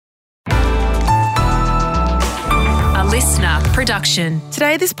listener production.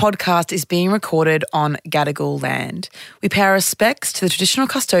 Today, this podcast is being recorded on Gadigal land. We pay our respects to the traditional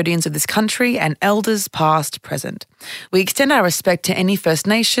custodians of this country and elders past, present. We extend our respect to any First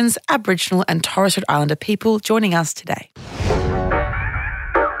Nations, Aboriginal and Torres Strait Islander people joining us today.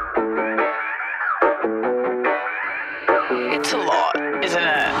 It's a lot, isn't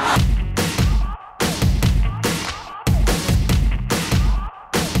it?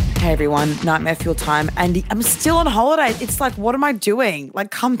 Hey everyone, Nightmare Fuel time. And I'm still on holiday. It's like, what am I doing? Like,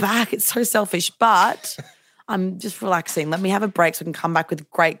 come back. It's so selfish. But I'm just relaxing. Let me have a break so I can come back with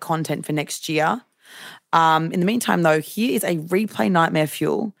great content for next year. In the meantime, though, here is a replay Nightmare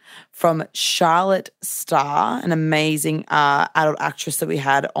Fuel from Charlotte Starr, an amazing adult actress that we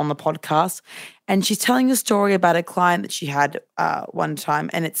had on the podcast. And she's telling a story about a client that she had one time.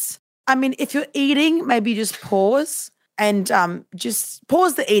 And it's, I mean, if you're eating, maybe just pause. And just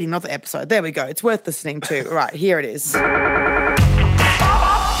pause the eating, not the episode. There we go. It's worth listening to. Right, here it is. Hey,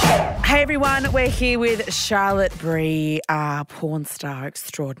 everyone. We're here with Charlotte Bree, porn star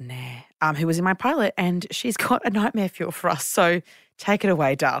extraordinaire, who was in my pilot, and she's got a Nightmare Fuel for us. So take it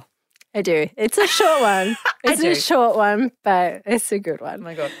away, Dal. I do. It's a short one. It's a short one, but it's a good one. Oh,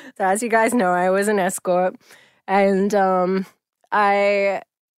 my God. So as you guys know, I was an escort, and I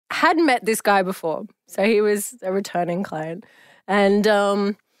had met this guy before. So he was a returning client,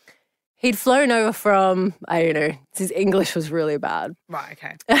 and he'd flown over from, I don't know, his English was really bad. Right,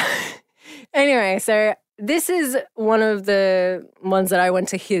 okay. Anyway, so this is one of the ones that I went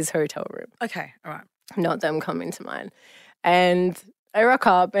to his hotel room. Okay, all right. Not them coming to mine. And I rock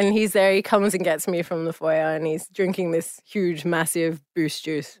up and he's there. He comes and gets me from the foyer and he's drinking this huge, massive Boost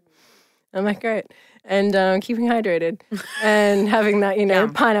juice. I'm like, great. And keeping hydrated and having that,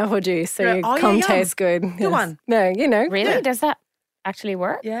 pineapple juice so your cum tastes good. Good one. No, Really? Yeah. Does that actually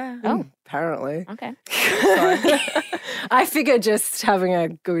work? Yeah. Oh, apparently. okay. Sorry. I figure just having a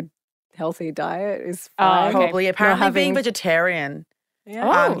good, healthy diet is Oh, fine. okay. Probably. Apparently having- being vegetarian.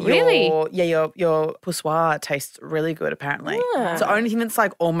 Yeah. Oh, really? Your poussoir tastes really good, apparently. Yeah. It's the only thing that's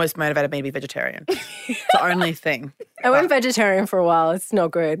like almost motivated me to be vegetarian. It's the only thing. I went vegetarian for a while. It's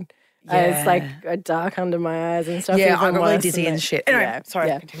not good. Yeah. It's like dark under my eyes and stuff. Yeah, even I got really worse dizzy than and that. shit. Anyway, Yeah, sorry,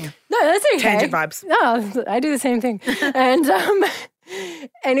 yeah. continue. No, that's okay. Tangent vibes. No, I do the same thing. And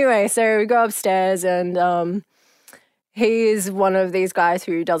anyway, so we go upstairs and he's one of these guys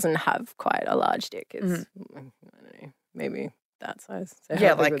who doesn't have quite a large dick. It's, I don't know, maybe that size. So Yeah,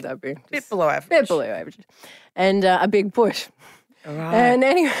 how big like would that be? Bit below average. Bit below average. And a big bush. Right. And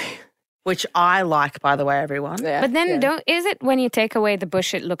anyway. Which I like, by the way, everyone. Yeah, But then yeah, is it when you take away the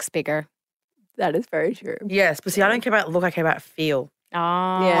bush, it looks bigger? that is very true. Yes, but see, I don't care about look, I care about feel. Oh.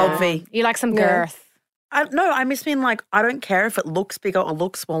 Yeah. Obvi. You like some Yeah. girth. I miss being like, I don't care if it looks bigger or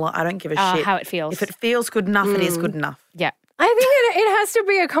looks smaller. I don't give a shit. How it feels. If it feels good enough, it is good enough. Yeah. I think it has to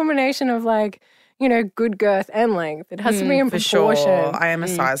be a combination of like, good girth and length. It has to be in For proportion. sure. I am a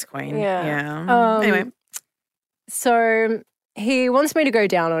size queen. Yeah. Anyway. So he wants me to go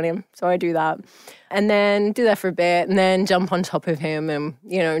down on him. So I do that. And then do that for a bit and then jump on top of him and,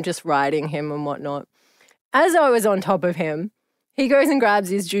 just riding him and whatnot. As I was on top of him, he goes and grabs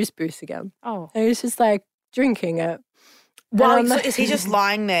his juice boost again. Oh. And he's just like drinking it. Well, so is he just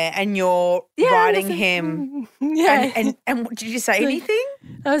lying there and you're Yeah, riding that's- him? Yeah. And did you say anything?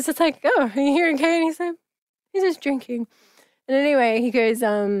 I was just like, oh, are you here okay? And he's like, he's just drinking. And anyway, he goes,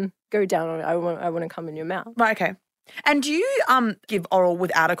 go down on it. I want to come in your mouth. Right, okay. And do you give oral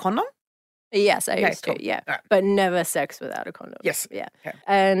without a condom? Yes, I Okay, used cool. to, yeah. All right. But never sex without a condom. Yes. Yeah. Okay.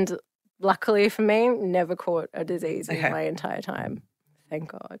 And luckily for me, never caught a disease Okay. in my entire time.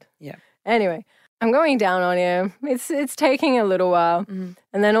 Thank God. Yeah. Anyway, I'm going down on him. It's taking a little while. Mm-hmm.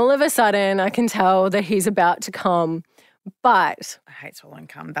 And then all of a sudden, I can tell that he's about to come. But I hate swallowing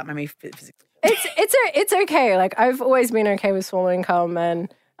cum. That made me physically. it's okay. Like, I've always been okay with swallowing cum,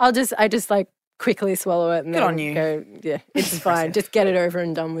 and I just like quickly swallow it and Good then on you. go, yeah, it's fine. Just get it over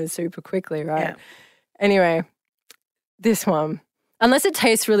and done with super quickly, right? Yeah. Anyway, this one, unless it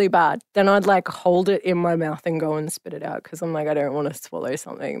tastes really bad, then I'd like hold it in my mouth and go and spit it out because I'm like, I don't want to swallow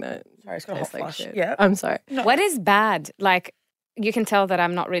something that Sorry, it's got a hot tastes like flush. shit. Yeah. I'm sorry. What is bad? Like, you can tell that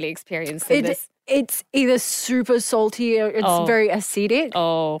I'm not really experienced in this. It's either super salty or it's very acidic.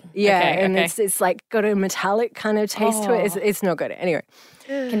 Oh. Yeah, okay, and okay. it's like got a metallic kind of taste to it. It's not good. Anyway.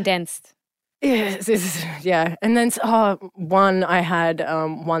 Condensed. Yes, yeah. And then one I had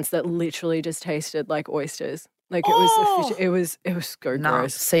once that literally just tasted like oysters. Like it was the fish. It was so No.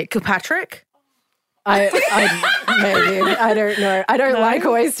 gross. See, Kilpatrick? I maybe I don't know. I don't like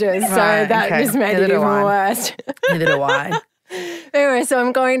oysters, so Right, that okay. just made Neither it do even I. worse. Neither do I. Anyway, so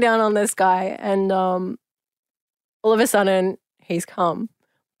I'm going down on this guy, and all of a sudden he's come.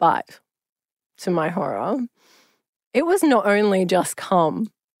 But to my horror, it was not only just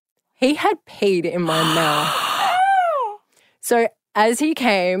cum. He had peed in my mouth. So as he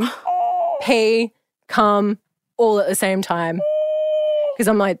came, pee, cum, all at the same time. Because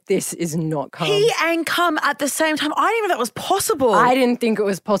I'm like, this is not cum. Pee and cum at the same time. I didn't even know that was possible. I didn't think it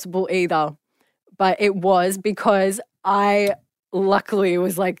was possible either. But it was, because I luckily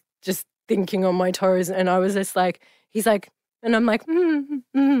was like just thinking on my toes, and I was just like, he's like, and I'm like,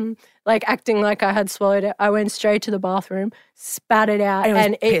 like acting like I had swallowed it. I went straight to the bathroom, spat it out,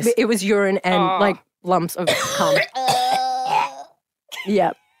 and it was urine and like lumps of cum.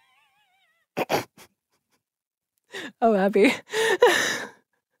 Yep. Oh, Abbie.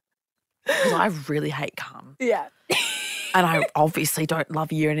 Because I really hate cum. Yeah. And I obviously don't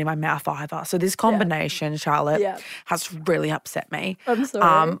love urine in my mouth either. So this combination, Charlotte, has really upset me. I'm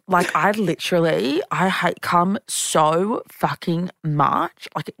sorry. Like I hate cum so fucking much.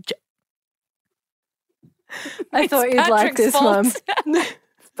 Like I thought you'd like this one.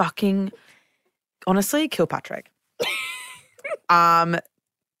 Fucking, honestly, kill Patrick.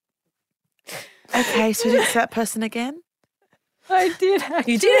 Okay, so did that person again? I did.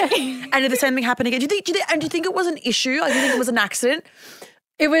 Actually. You did? And did the same thing happen again? Do you think it was an issue? Like, do you think it was an accident?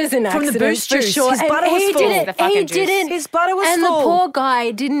 It was an accident. From the boost for juice. sure. His bladder was full. He didn't. His bladder was full. full. And the poor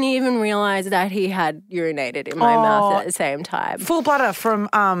guy didn't even realise that he had urinated in my mouth at the same time. Full bladder from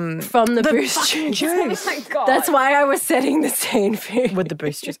the boost juice. Oh my God. That's why I was setting the scene for you. With the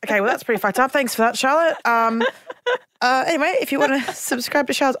boost juice. Okay, well, that's pretty fucked up. Thanks for that, Charlotte. Anyway, if you want to subscribe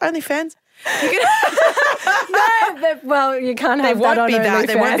to Charlotte's OnlyFans, you can. Well, you can't have that on OnlyFans.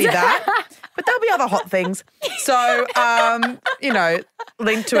 There won't be that. But there'll be other hot things. So,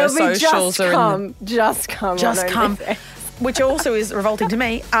 link to our socials. Just come. Which also is revolting to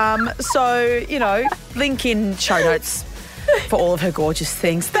me. Link in show notes for all of her gorgeous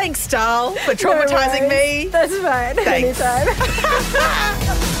things. Thanks, Dahl, for traumatising me. That's fine. Thanks. Anytime.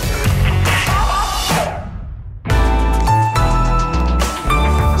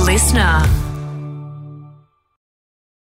 Listener.